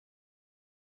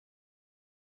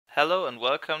Hello and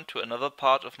welcome to another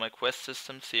part of my quest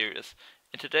system series.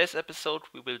 In today's episode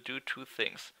we will do two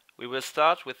things. We will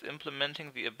start with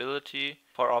implementing the ability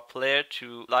for our player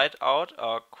to slide out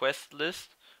our quest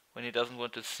list when he doesn't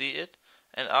want to see it,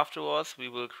 and afterwards we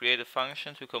will create a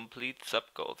function to complete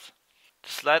subgoals.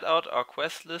 To slide out our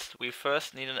quest list we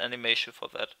first need an animation for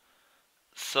that.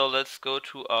 So let's go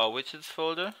to our widgets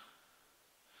folder,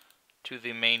 to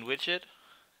the main widget,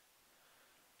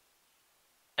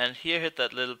 and here hit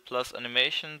that little plus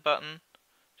animation button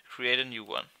to create a new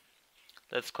one.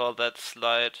 Let's call that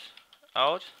slide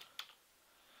out,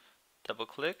 double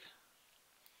click,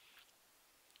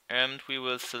 and we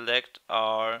will select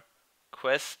our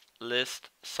quest list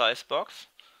size box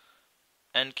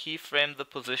and keyframe the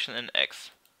position in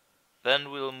X. Then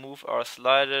we'll move our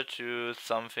slider to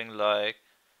something like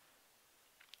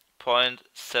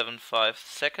 0.75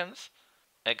 seconds.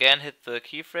 Again hit the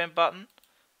keyframe button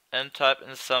and type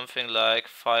in something like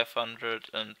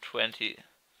 520,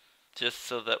 just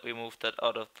so that we move that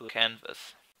out of the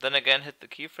canvas. Then again hit the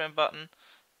keyframe button,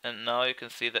 and now you can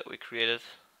see that we created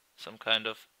some kind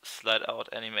of slide out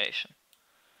animation.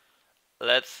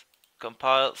 Let's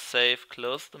compile, save,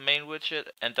 close the main widget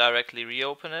and directly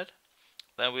reopen it.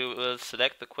 Then we will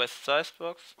select the quest size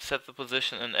box, set the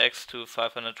position in X to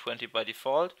 520 by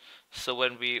default, so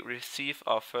when we receive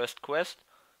our first quest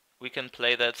we can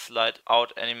play that slide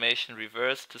out animation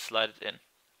reverse to slide it in.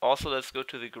 Also let's go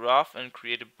to the graph and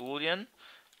create a boolean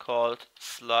called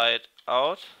slide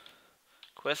out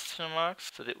question marks.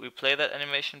 So did we play that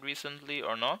animation recently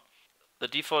or not? The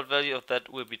default value of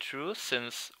that will be true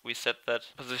since we set that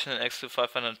position in X to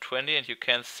 520 and you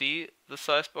can't see the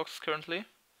size box currently.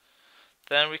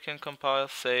 Then we can compile,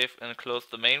 save and close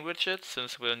the main widget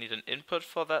since we'll need an input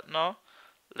for that now.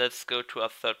 Let's go to our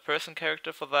third person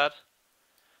character for that.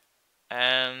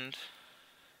 And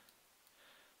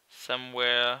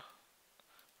somewhere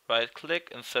right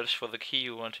click and search for the key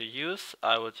you want to use.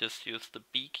 I will just use the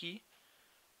B key.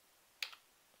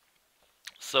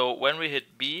 So when we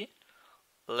hit B,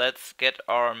 let's get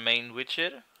our main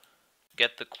widget,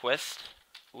 get the quest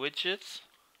widgets,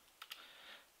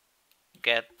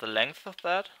 get the length of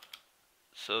that,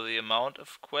 so the amount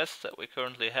of quests that we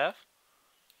currently have,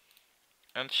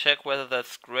 and check whether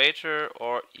that's greater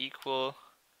or equal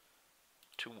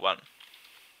to 1.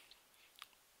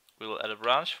 We will add a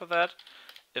branch for that.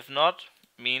 If not,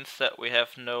 means that we have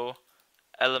no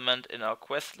element in our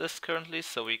quest list currently,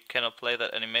 so we cannot play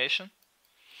that animation.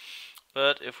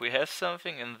 But if we have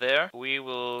something in there, we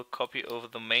will copy over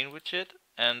the main widget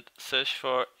and search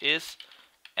for is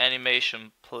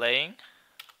animation playing.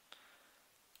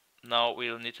 Now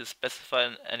we'll need to specify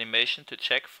an animation to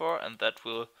check for, and that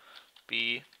will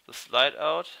be the slide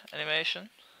out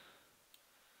animation.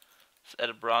 Let's add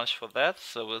a branch for that,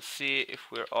 so we'll see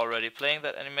if we're already playing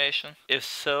that animation. If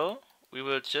so, we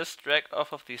will just drag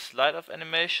off of the slide off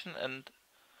animation and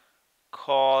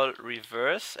call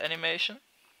reverse animation.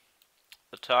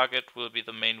 The target will be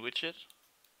the main widget.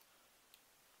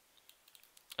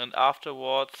 And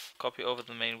afterwards copy over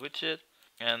the main widget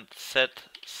and set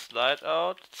slide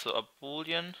out, so a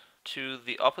boolean, to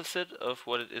the opposite of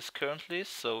what it is currently.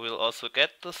 So we'll also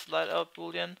get the slide out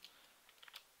boolean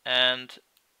and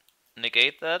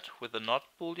negate that with a not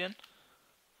boolean.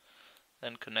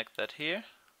 Then connect that here.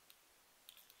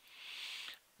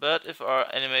 But if our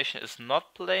animation is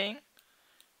not playing,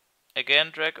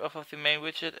 again drag off of the main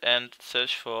widget and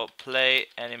search for play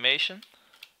animation.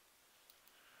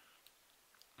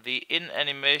 The in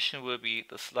animation will be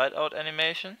the slide out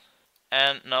animation.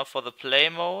 And now for the play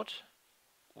mode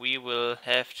we will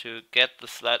have to get the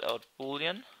slide out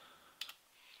boolean,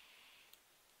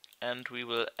 and we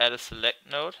will add a select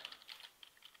node,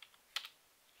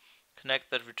 connect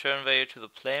that return value to the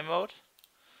play mode.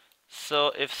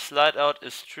 So if slide out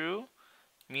is true,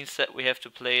 means that we have to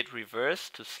play it reverse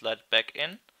to slide back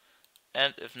in,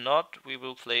 and if not, we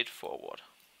will play it forward.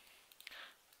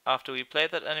 After we play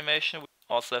that animation, we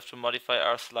also have to modify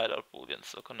our slide out boolean,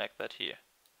 so connect that here.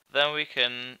 Then we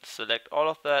can select all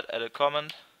of that, add a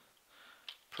comment,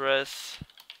 press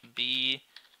B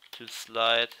to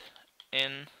slide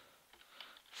in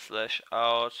 /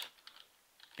 out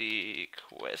the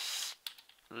quest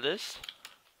list,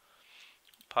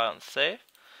 compile and save.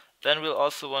 Then we'll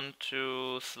also want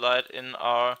to slide in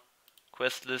our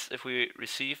quest list if we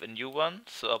receive a new one,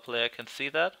 so our player can see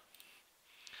that.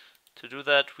 To do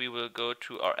that we will go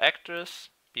to our actors,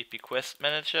 BP Quest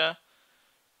Manager,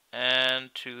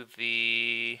 and to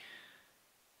the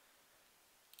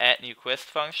add new quest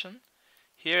function.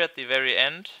 Here at the very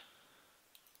end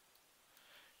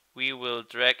we will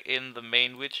drag in the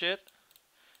main widget,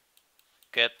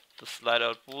 get the slide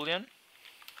out boolean,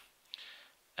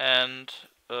 and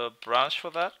a branch for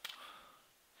that.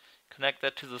 Connect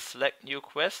that to the select new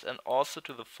quest and also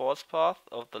to the false path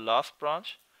of the last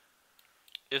branch.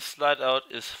 If slide out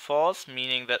is false,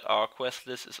 meaning that our quest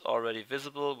list is already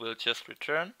visible, we'll just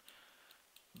return.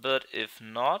 But if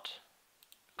not,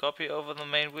 copy over the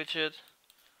main widget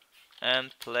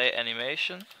and play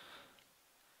animation.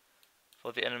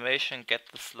 For the animation, get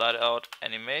the slide out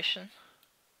animation.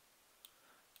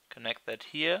 Connect that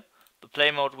here. The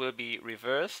play mode will be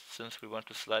reversed since we want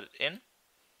to slide it in.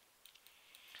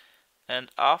 And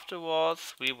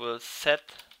afterwards we will set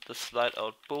the slide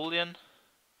out boolean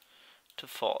to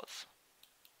false.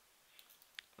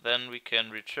 Then we can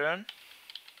return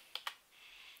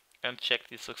and check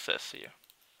the success here.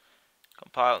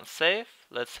 Compile and save.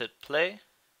 Let's hit play.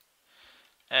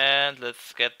 And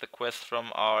let's get the quest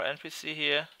from our NPC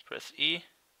here. Press E. You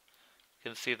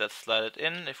can see that slide it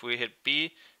in. If we hit B,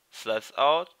 it slides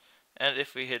out. And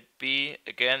if we hit B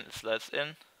again, it slides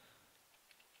in.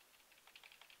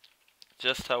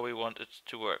 Just how we want it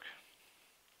to work.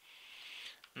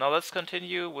 Now let's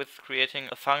continue with creating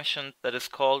a function that is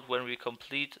called when we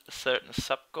complete a certain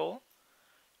sub-goal.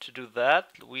 To do that,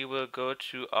 we will go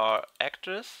to our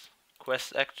actors,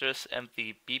 quest actors, and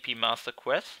the BP master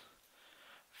quest.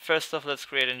 First off, let's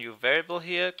create a new variable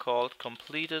here called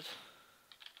completed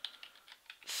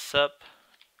sub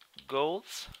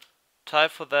goals.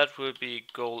 Type for that will be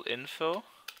goal info.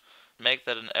 Make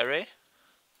that an array.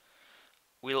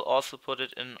 We'll also put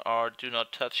it in our do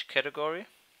not touch category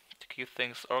to keep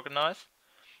things organized.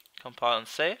 Compile and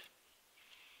save.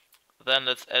 Then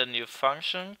let's add a new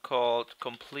function called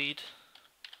complete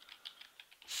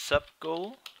sub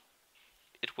goal.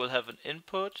 It will have an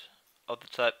input of the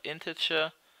type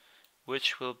integer,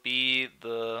 which will be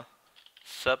the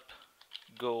sub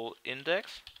goal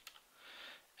index,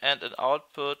 and an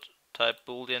output type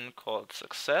boolean called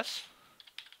success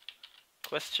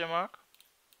question mark.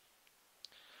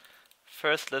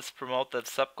 First, let's promote that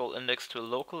sub goal index to a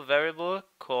local variable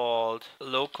called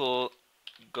local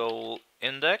goal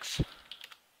index.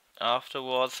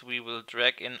 Afterwards, we will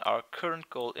drag in our current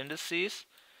goal indices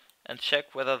and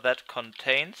check whether that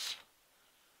contains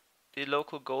the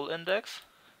local goal index.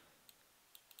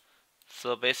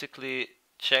 So basically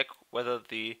check whether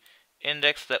the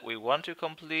index that we want to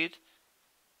complete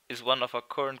is one of our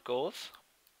current goals.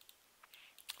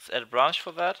 Let's add a branch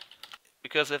for that,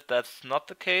 because if that's not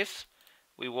the case,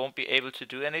 we won't be able to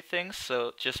do anything,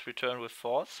 so just return with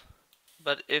false.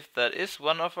 But if that is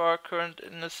one of our current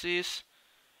indices,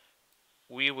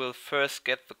 we will first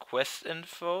get the quest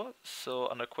info. So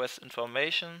under quest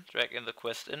information, drag in the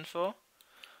quest info,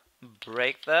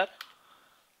 break that,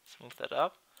 let's move that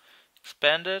up,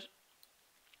 expand it,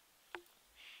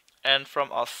 and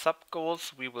from our sub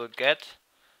goals we will get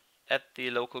at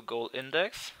the local goal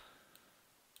index.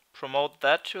 Promote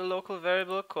that to a local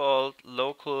variable called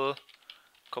local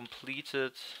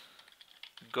completed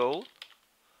goal.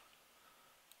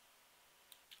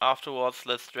 Afterwards,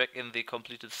 let's drag in the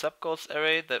completed subgoals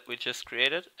array that we just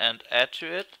created and add to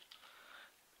it,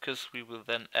 because we will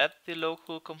then add the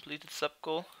local completed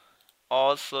subgoal.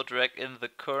 Also drag in the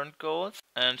current goals,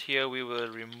 and here we will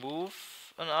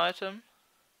remove an item,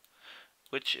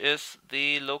 which is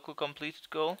the local completed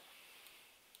goal.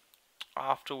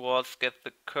 Afterwards, get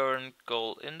the current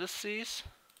goal indices.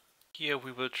 Here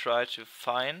we will try to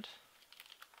find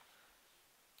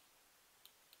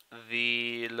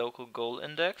the local goal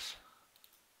index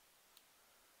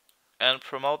and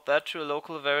promote that to a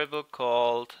local variable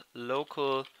called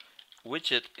local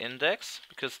widget index,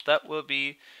 because that will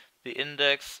be the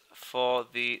index for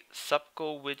the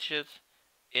subgoal widget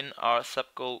in our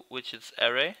subgoal widgets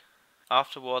array.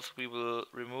 Afterwards, we will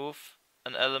remove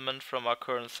an element from our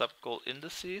current subgoal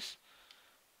indices,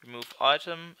 remove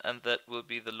item, and that will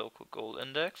be the local goal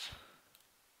index.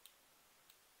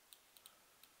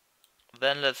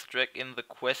 Then let's drag in the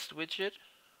quest widget,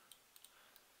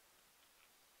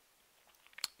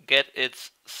 get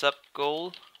its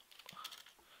subgoal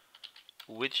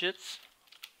widgets,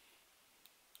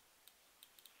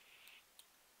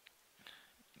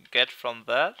 get from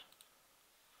that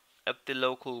at the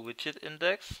local widget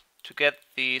index to get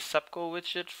the subgoal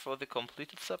widget for the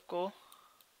completed subgoal,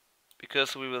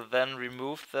 because we will then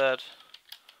remove that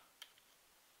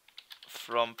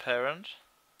from parent.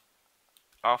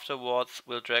 Afterwards,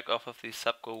 we'll drag off of the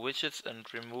subgoal widgets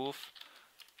and remove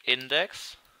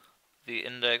index. The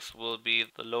index will be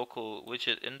the local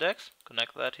widget index.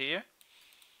 Connect that here.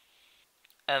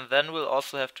 And then we'll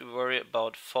also have to worry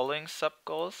about following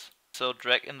subgoals. So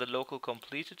drag in the local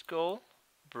completed goal,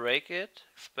 break it,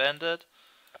 expand it,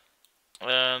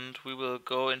 and we will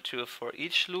go into a for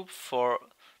each loop for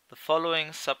the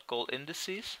following sub-goal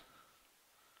indices.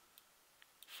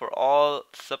 For all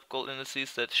sub-goal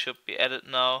indices that should be added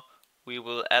now, we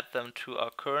will add them to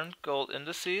our current goal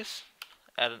indices.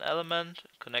 Add an element,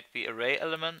 connect the array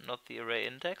element, not the array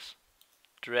index.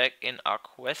 Drag in our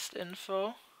quest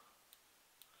info,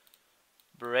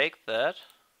 break that,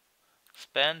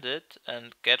 expand it,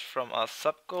 and get from our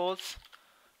sub-goals,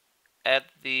 add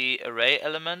the array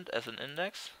element as an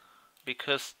index,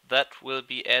 because that will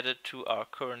be added to our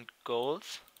current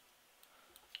goals.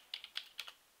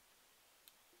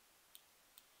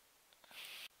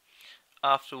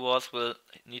 Afterwards we'll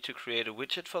need to create a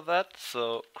widget for that,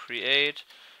 so create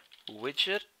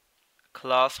widget,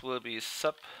 class will be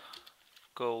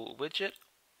sub-goal-widget.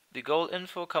 The goal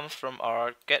info comes from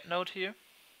our get node here.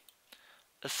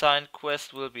 Assigned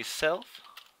quest will be self,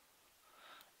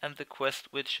 and the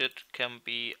quest widget can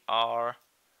be our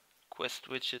quest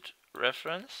widget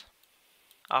reference.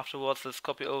 Afterwards, let's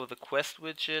copy over the quest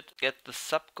widget, get the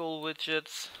sub-goal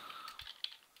widgets,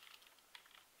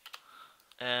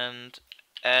 and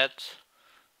add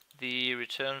the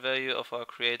return value of our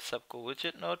create sub-goal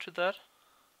widget node to that.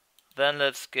 Then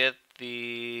let's get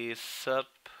the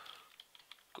sub-goal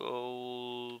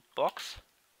box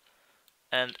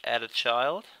and add a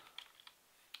child.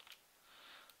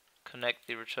 Connect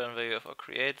the return value of our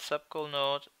create sub-goal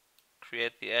node,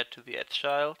 create the add to the add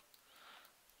child,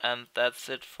 and that's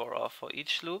it for our for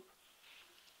each loop.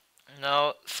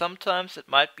 Now, sometimes it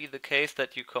might be the case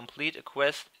that you complete a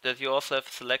quest that you also have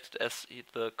selected as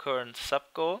the current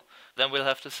sub-goal. Then we'll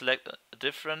have to select a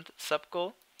different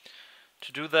sub-goal.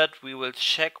 To do that, we will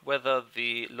check whether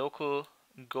the local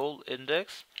goal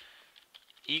index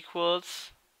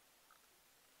equals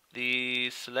the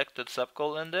selected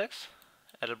sub-goal index,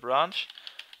 add a branch,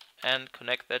 and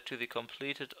connect that to the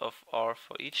completed of our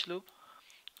for each loop.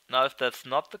 Now, if that's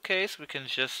not the case, we can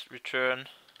just return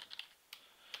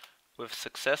with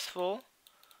successful,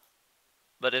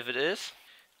 but if it is,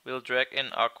 we'll drag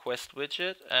in our quest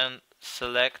widget and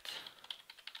select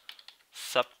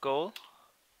sub-goal.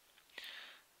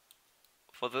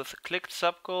 For this clicked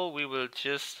sub-goal, we will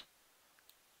just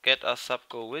get our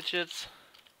sub-goal widgets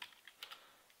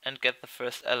and get the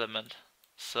first element.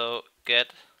 So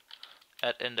get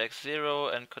at index 0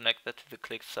 and connect that to the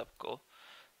clicked sub-goal.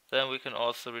 Then we can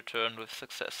also return with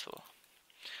successful.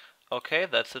 Okay,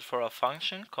 that's it for our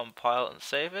function. Compile and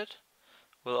save it.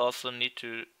 We'll also need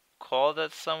to call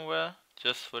that somewhere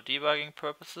just for debugging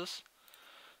purposes.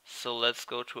 So let's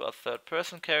go to our third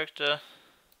person character.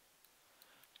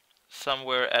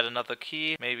 Somewhere add another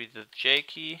key, maybe the J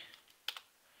key.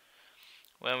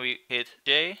 When we hit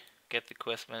J, get the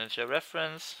quest manager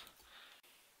reference,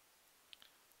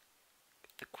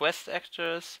 the quest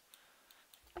actors,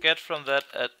 get from that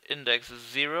at index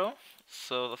 0,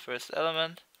 so the first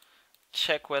element,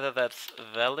 check whether that's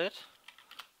valid.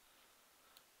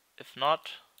 If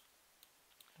not,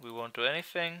 we won't do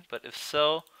anything, but if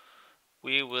so,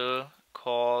 we will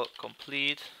call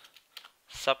complete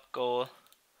sub-goal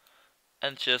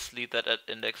and just leave that at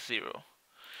index 0.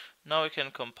 Now we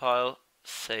can compile,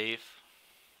 save,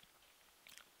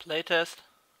 playtest.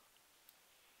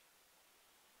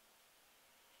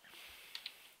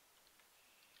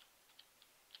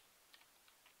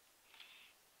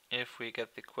 If we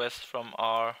get the quest from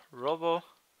our robo,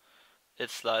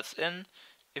 it slides in.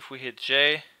 If we hit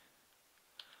J,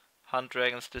 Hunt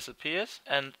Dragons disappears,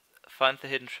 and Find the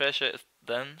Hidden Treasure is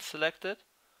then selected.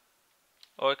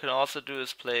 Or we can also do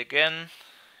is play again,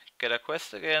 get a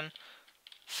quest again,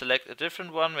 select a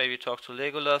different one, maybe talk to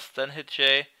Legolas, then hit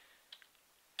J.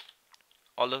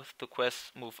 All of the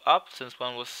quests move up since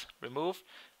one was removed,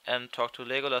 and talk to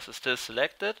Legolas is still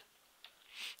selected.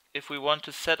 If we want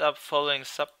to set up following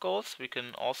sub-goals, we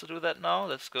can also do that now.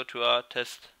 Let's go to our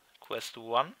test quest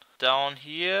 1. Down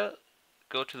here,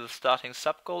 go to the starting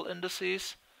sub-goal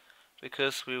indices,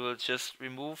 because we will just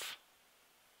remove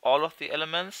all of the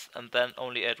elements and then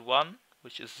only add one,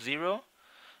 which is 0.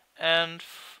 And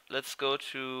let's go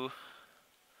to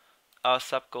our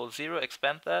sub-goal 0,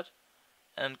 expand that,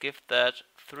 and give that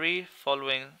 3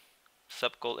 following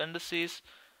sub-goal indices,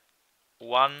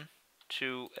 1,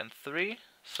 2, and 3.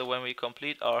 So when we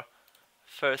complete our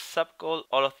first sub-goal,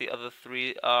 all of the other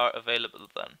 3 are available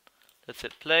then. Let's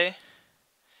hit play,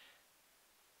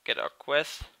 get our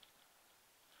quest,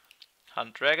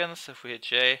 Hunt Dragons. If we hit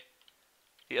J,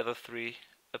 the other 3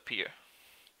 appear.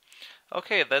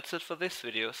 Okay, that's it for this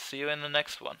video. See you in the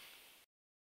next one.